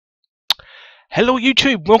Hello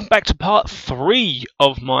YouTube, welcome back to part 3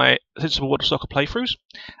 of my Sensible World of Soccer playthroughs.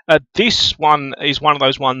 This one is one of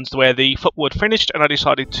those ones where the football had finished and I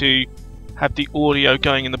decided to have the audio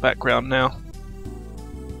going in the background now.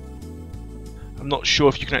 I'm not sure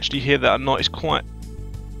if you can actually hear that or not. It's quite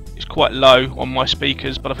low on my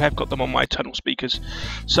speakers, but I have got them on my internal speakers.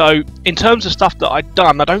 So in terms of stuff that I'd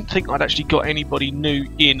done, I don't think I'd actually got anybody new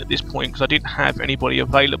in at this point because I didn't have anybody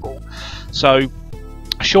available. So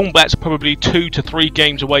Sean Blatt's probably 2 to 3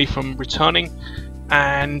 games away from returning,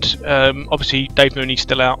 and obviously Dave Mooney's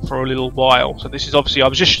still out for a little while. So this is obviously, I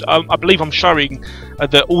believe I'm showing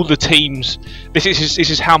that all the teams, this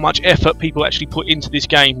is how much effort people actually put into this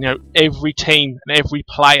game. You know, every team and every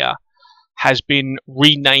player has been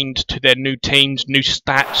renamed to their new teams, new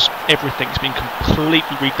stats, everything's been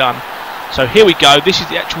completely redone. So here we go. This is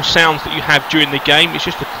the actual sounds that you have during the game. It's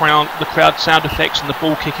just the crowd sound effects and the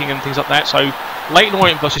ball kicking and things like that. So Leyton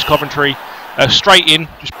Orient versus Coventry, straight in,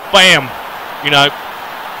 just bam, you know.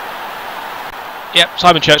 Yep,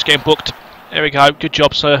 Simon Church getting booked. There we go. Good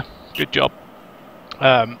job, sir. Good job.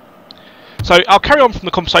 So I'll carry on from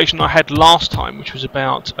the conversation I had last time, which was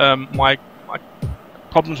about my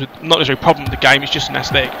problems with, not necessarily a problem with the game, it's just an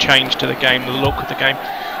aesthetic change to the game, the look of the game.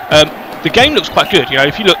 The game looks quite good, you know.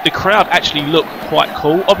 If you look, the crowd actually look quite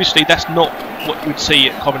cool. Obviously that's not what you would see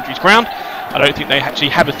at Coventry's ground. I don't think they actually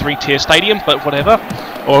have a 3-tier stadium, but whatever,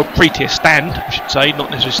 or a 3-tier stand I should say,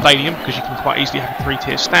 not necessarily stadium, because you can quite easily have a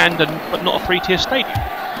 3-tier stand but not a 3-tier stadium.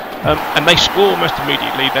 And they score almost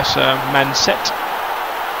immediately. That's Man Set.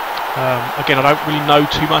 Again, I don't really know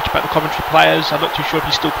too much about the Coventry players. I'm not too sure if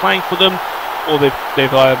he's still playing for them, or they've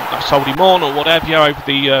sold him on or whatever over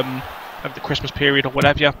the Christmas period or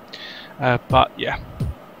whatever. But yeah,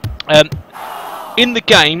 in the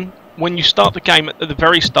game, when you start the game at the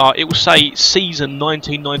very start, it will say season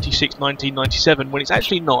 1996-1997 when it's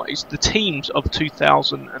actually not. It's the teams of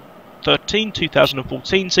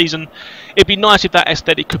 2013-2014 season. It'd be nice if that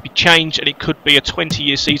aesthetic could be changed and it could be a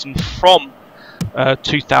 20-year season from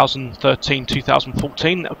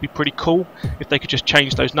 2013-2014. That would be pretty cool if they could just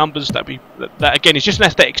change those numbers. That again is just an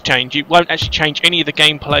aesthetics change. It won't actually change any of the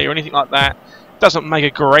gameplay or anything like that. It doesn't make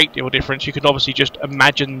a great deal of difference. You could obviously just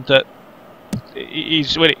imagine that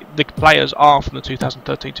the players are from the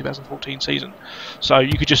 2013-2014 season. So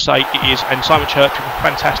you could just say it is. And Simon Church with a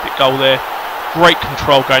fantastic goal there. Great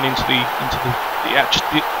control going into the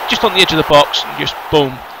just on the edge of the box and just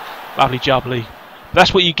boom, lovely jubbly.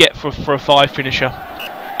 That's what you get for a 5 finisher,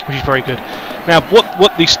 which is very good. Now,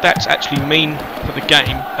 what these stats actually mean for the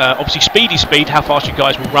game, obviously speed is speed, how fast you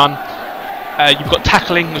guys will run. You've got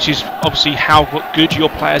tackling, which is obviously how good your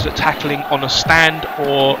players are tackling on a stand,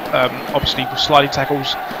 or obviously with sliding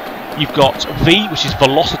tackles. You've got V, which is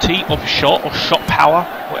velocity of shot or shot power.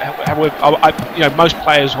 You know, most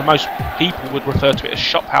players or most people would refer to it as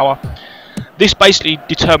shot power. This basically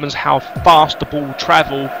determines how fast the ball will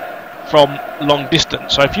travel from long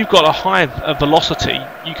distance. So if you've got a high velocity,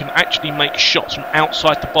 you can actually make shots from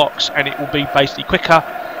outside the box and it will be basically quicker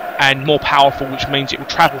and more powerful, which means it will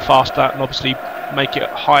travel faster and obviously make it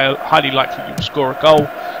highly likely you will score a goal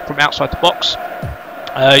from outside the box.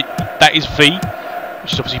 That is V,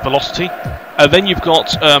 which is obviously velocity. Then you've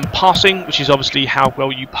got passing, which is obviously how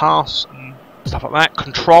well you pass and stuff like that.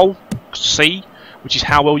 Control, C, which is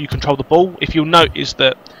how well you control the ball. If you'll notice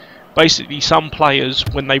that basically some players,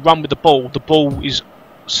 when they run with the ball is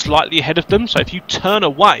slightly ahead of them. So if you turn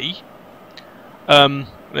away,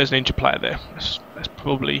 there's an injured player there. That's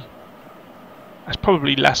probably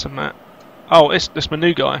Lassamat. Oh, that's my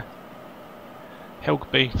new guy.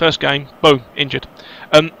 Helgby, first game, boom, injured.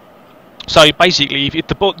 So basically, if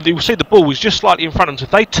the ball, you'll see the ball is just slightly in front of them. So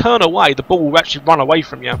if they turn away, the ball will actually run away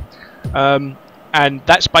from you. And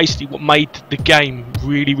that's basically what made the game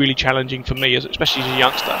really, really challenging for me, especially as a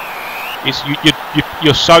youngster. Is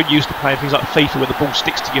you're so used to playing things like FIFA where the ball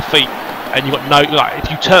sticks to your feet, and you've got no, like,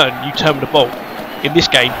 if you turn with the ball. In this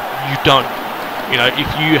game, you don't. You know,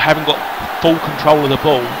 if you haven't got full control of the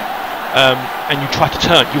ball, and you try to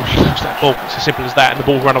turn, you'll lose that ball. It's as simple as that, and the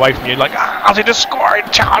ball will run away from you. Like, how's it a scoring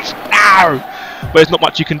chance? No! But there's not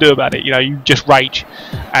much you can do about it. You know, you just rage.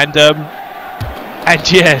 And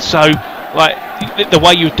yeah, so like the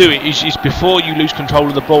way you do it is before you lose control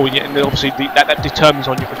of the ball, and obviously that determines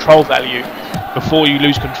on your control value. Before you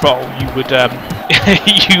lose control, you would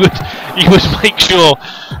you would make sure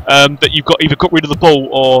that you've either got rid of the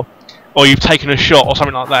ball or you've taken a shot or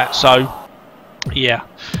something like that. So yeah,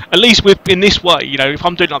 at least in this way, you know, if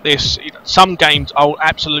I'm doing like this, some games I'll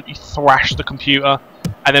absolutely thrash the computer,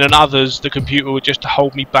 and then in others the computer would just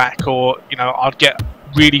hold me back, or you know, I'd get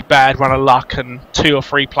really bad run of luck and 2 or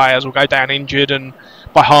 3 players will go down injured and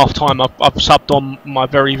by half time I've subbed on my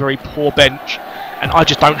very, very poor bench, and I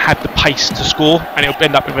just don't have the pace to score, and it'll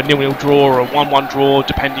end up with a 0-0 draw or a 1-1 draw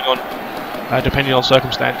depending on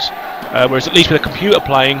circumstance. Whereas at least with a computer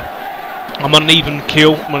playing, I'm on an even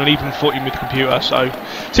kill, I'm on an even footing with the computer. So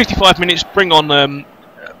 65 minutes, bring on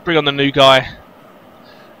the new guy,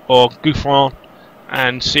 or Gouffran,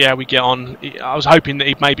 and see how we get on. I was hoping that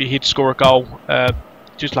he'd score a goal,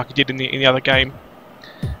 just like he did in the other game,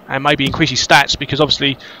 and maybe increase his stats, because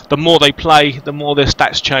obviously the more they play, the more their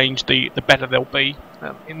stats change, the better they'll be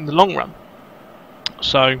in the long run.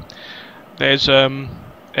 So there's Elliot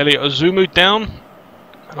Azumu down,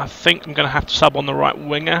 and I think I'm going to have to sub on the right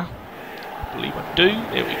winger. I believe I do.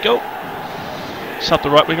 There we go. Sub the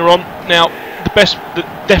right winger on. Now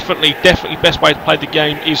definitely best way to play the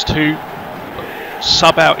game is to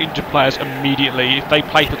sub out injured players immediately. If they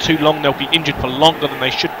play for too long, they'll be injured for longer than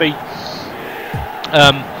they should be.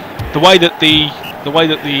 The way that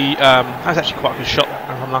that's actually quite a good shot.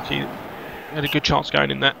 I'm unlucky. Had a good chance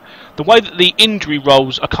going in that. The way that the injury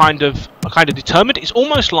rolls are kind of determined. It's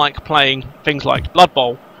almost like playing things like Blood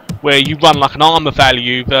Bowl, where you run like an armor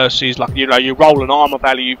value versus you roll an armor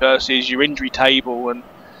value versus your injury table, and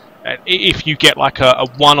if you get like a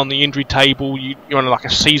 1 on the injury table, you're on like a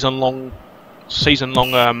season long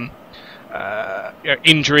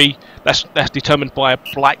injury. That's determined by a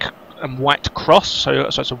black and white cross. So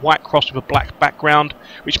it's a white cross with a black background,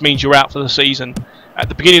 which means you're out for the season. At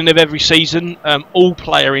the beginning of every season, all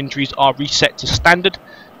player injuries are reset to standard,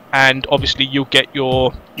 and obviously you'll get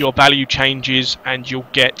your value changes, and you'll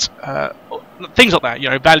get things like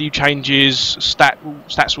that. Value changes,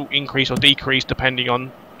 stats will increase or decrease depending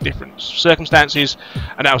on different circumstances.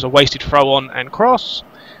 And that was a wasted throw on and cross.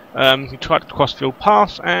 He tried to cross field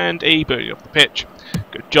pass, and he booted off the pitch.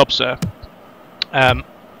 Good job, sir.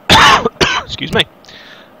 Excuse me.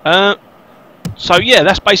 So yeah,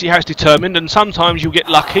 that's basically how it's determined. And sometimes you'll get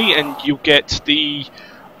lucky, and you'll get the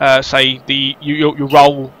you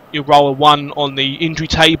roll a 1 on the injury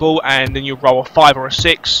table, and then you roll a 5 or a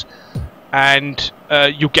 6, and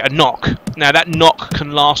you'll get a knock. Now that knock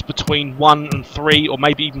can last between 1 and 3, or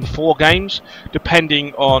maybe even 4 games,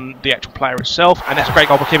 depending on the actual player itself. And that's a great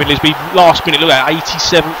goal for Kevin Lisby. Last minute, look at that,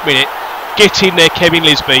 87th minute. Get in there, Kevin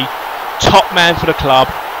Lisby, top man for the club.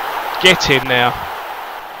 Get in there,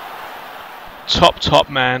 top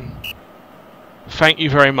man. Thank you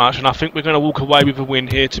very much, and I think we're going to walk away with a win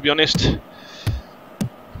here, to be honest.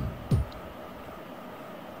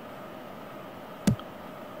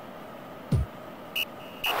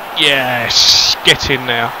 Yes, get in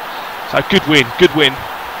there. So good win, good win.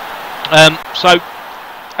 So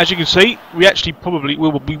as you can see, we actually probably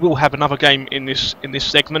will have another game in this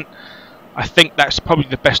segment. I think that's probably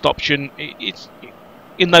the best option. It's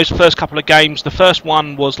in those first couple of games. The first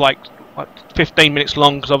one was like 15 minutes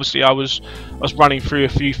long, because obviously I was running through a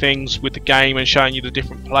few things with the game and showing you the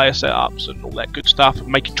different player setups and all that good stuff, and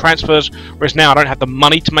making transfers. Whereas now I don't have the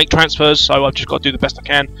money to make transfers, so I've just got to do the best I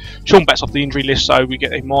can. Sean Bett's off the injury list, so we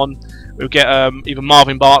get him on. We'll get either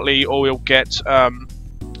Marvin Bartley, or we'll get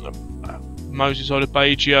Moses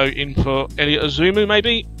Odebaggio in for Elliot Azumu,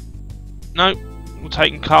 maybe. No, we're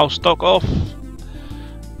taking Carl Stock off.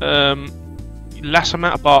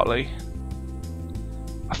 Lassamat Bartley.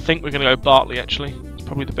 I think we're going to go Bartley, actually. It's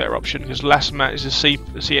probably the better option, because Lassamat is a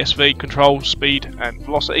CSV, control, speed and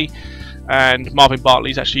velocity, and Marvin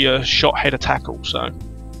Bartley is actually a shot header tackle. So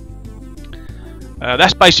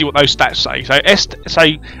that's basically what those stats say. So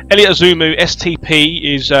Elliot Azumu, STP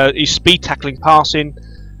is speed tackling passing.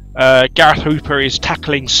 Gareth Hooper is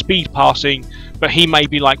tackling speed passing, but he may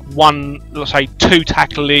be like 2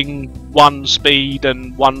 tackling, 1 speed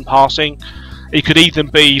and 1 passing. He could even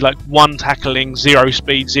be like 1 tackling, 0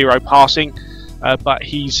 speed, 0 passing, but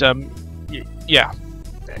he's yeah.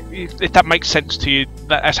 If that makes sense to you,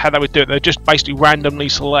 that's how they would do it. They just basically randomly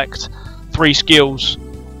select 3 skills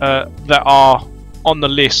that are on the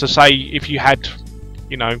list. So say if you had,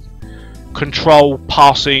 control,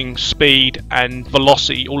 passing, speed and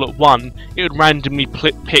velocity all at 1, it would randomly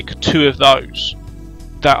pick 2 of those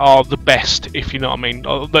that are the best, if you know what I mean.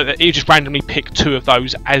 You just randomly pick 2 of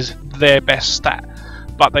those as their best stat,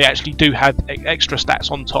 but they actually do have extra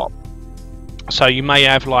stats on top. So you may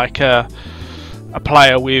have like a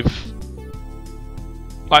player with,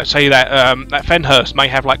 like say that Fenhurst may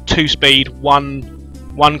have like 2 speed,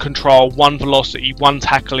 1 control, 1 velocity, 1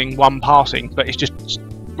 tackling, 1 passing, but it's just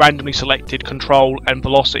randomly selected control and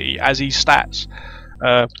velocity as his stats.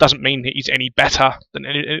 Doesn't mean that he's any better than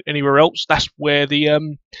anywhere else. That's where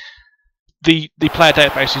the player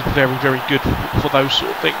database is very, very good for those sort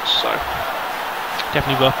of things. So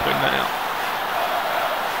definitely worth pointing that out.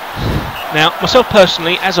 Now, myself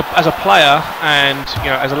personally, as a player and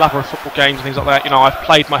as a lover of football games and things like that, I've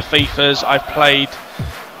played my FIFAs, I've played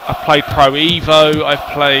Pro Evo, I've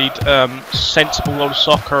played Sensible World of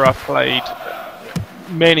Soccer, I've played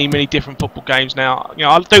many different football games. Now,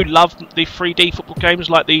 I do love the 3D football games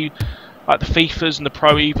like the FIFAs and the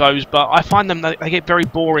Pro Evos, but I find them they get very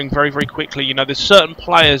boring very quickly. There's certain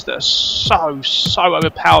players that are so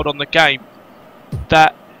overpowered on the game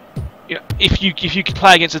that if you could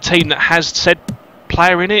play against a team that has said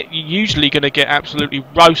player in it, you're usually going to get absolutely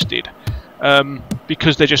roasted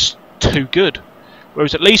because they're just too good.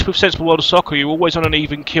 Whereas at least with Sensible World of Soccer, you're always on an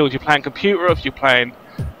even kill. If you're playing computer, if you're playing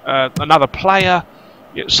another player,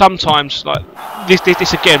 sometimes like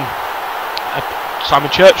this again.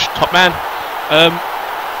 Simon Church, top man.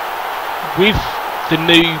 With the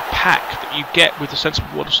new pack that you get with the Sensible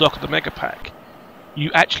World of Soccer, the Mega Pack, you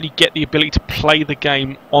actually get the ability to play the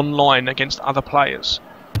game online against other players.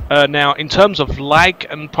 Now, in terms of lag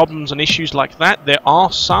and problems and issues like that, there are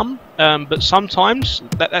some, but sometimes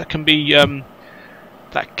that can be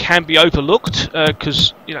overlooked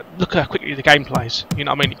because look how quickly the game plays.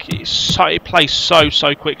 It plays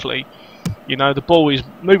so quickly. The ball is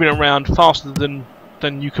moving around faster than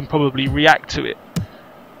you can probably react to it.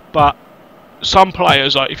 But some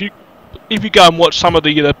players, like if you go and watch some of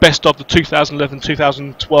the best of the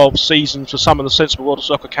 2011-2012 seasons for some of the Sensible World of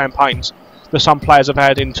Soccer campaigns that some players have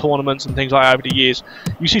had in tournaments and things like that over the years,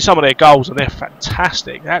 you see some of their goals and they're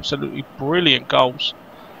fantastic, absolutely brilliant goals.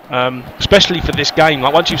 Especially for this game.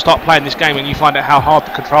 Like once you start playing this game and you find out how hard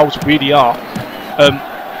the controls really are,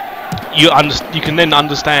 you can then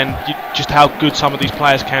understand just how good some of these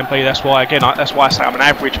players can be. That's why I say I'm an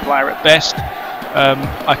average player at best.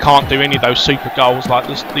 I can't do any of those super goals like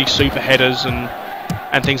these super headers and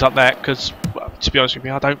things like that because, well, to be honest with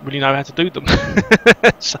you, I don't really know how to do them.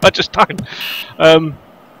 So I just don't. And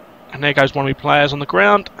there goes one of my players on the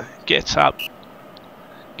ground. Get up.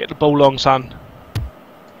 Get the ball long, son.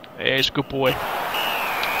 There's a good boy.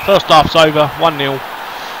 First half's over. 1-0.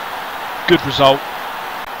 Good result.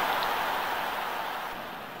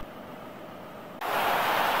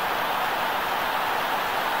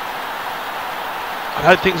 I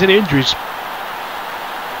don't think there's any injuries.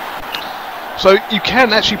 So you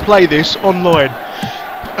can actually play this online,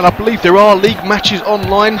 and I believe there are league matches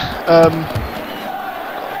online.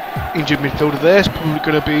 Injured midfielder there. It's probably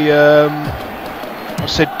going to be I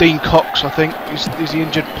said Dean Cox, I think is the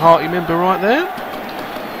injured party member right there.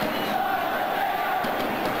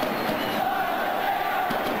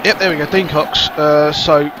 Yep, there we go, Dean Cox.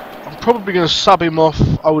 So I'm probably going to sub him off.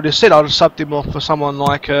 I would have said I'd have subbed him off for someone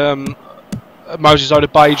like Moses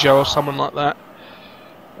Odebajo or someone like that.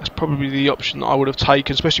 That's probably the option that I would have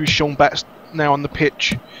taken, especially with Sean Batts now on the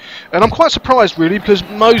pitch. And I'm quite surprised really, because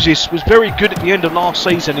Moses was very good at the end of last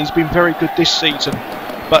season. He's been very good this season,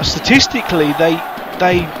 but statistically they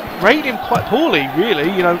rate him quite poorly really.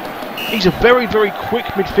 He's a very quick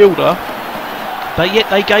midfielder, but yet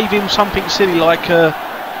they gave him something silly like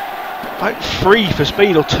 3 for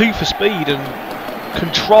speed or 2 for speed, and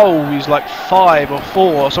control is like 5 or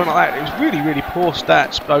 4 or something like that. It was really poor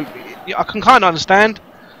stats. But I can kind of understand.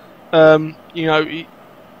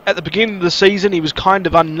 At the beginning of the season he was kind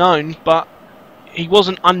of unknown, but he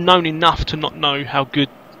wasn't unknown enough to not know how good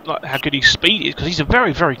his speed is, because he's a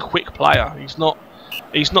very quick player. He's not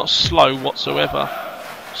slow whatsoever.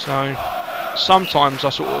 So sometimes I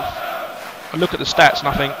look at the stats and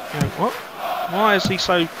I think, what? Why is he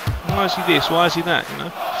this? Why is he that?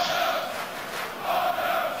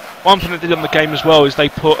 One thing they did on the game as well is they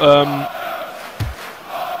put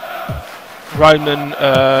Roman.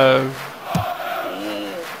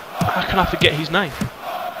 How can I forget his name?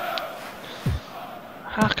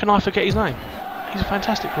 He's a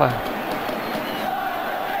fantastic player.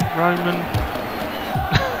 Roman.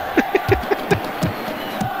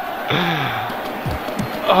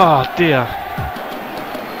 Oh dear.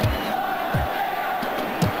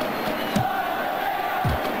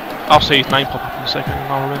 I'll see his name pop up in a second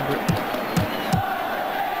and I'll remember it.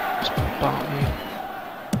 It's Bartley.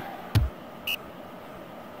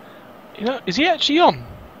 Is he actually on?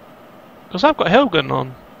 Because I've got Helgen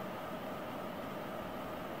on.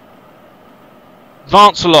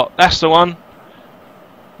 Vancelot, that's the one.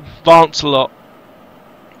 Vancelot.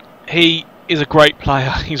 He is a great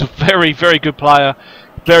player. He's a very good player.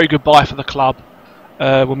 Very good buy for the club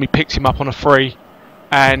when we picked him up on a free,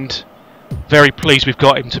 and very pleased we've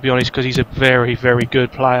got him, to be honest, because he's a very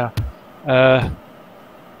good player. But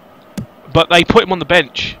they put him on the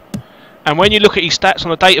bench, and when you look at his stats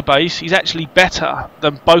on the database, he's actually better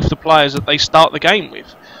than both the players that they start the game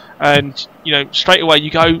with. And straight away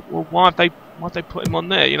you go, well, why have they put him on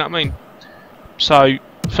there? You know what I mean? So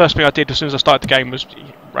first thing I did as soon as I started the game was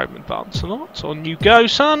Roman advance a lot. On you go,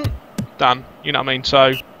 son. Done. You know what I mean?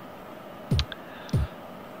 So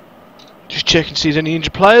just checking to see if there's any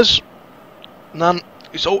injured players. None.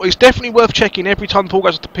 It's definitely worth checking every time the ball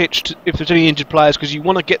goes off the pitch if there's any injured players, because you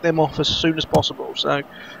want to get them off as soon as possible. So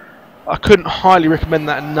I couldn't highly recommend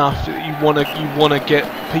that enough. That you want to get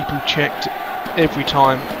people checked every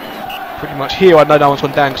time. Pretty much. Here I know no one's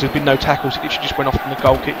gone down because there's been no tackles. It literally just went off from the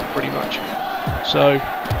goal kick, pretty much. So,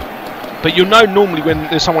 but you'll know normally when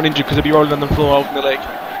there's someone injured because they'll be rolling on the floor holding the leg,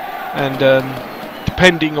 and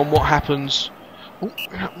depending on what happens. Oh,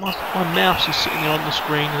 my mouse is sitting there on the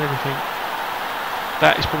screen and everything.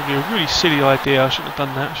 That is probably a really silly idea. I shouldn't have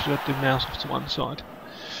done that. I should have the mouse off to one side.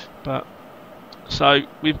 But so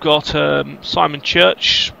we've got Simon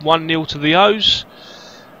Church 1-0 to the O's,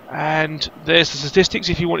 and there's the statistics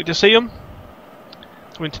if you wanted to see them.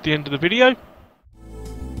 Went to the end of the video.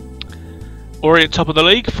 Orient top of the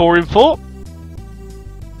league, 4 in 4.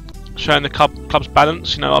 Showing the club's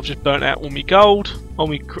balance. You know, I've just burnt out all my gold, all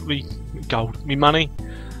my money.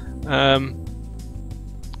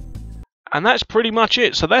 And that's pretty much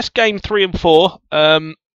it. So that's game 3 and 4.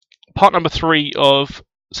 Part number 3 of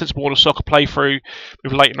Sensible World of Soccer playthrough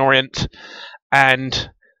with Leyton Orient.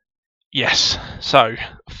 And yes, so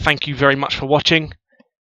thank you very much for watching.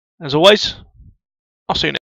 As always, I'll see you next time.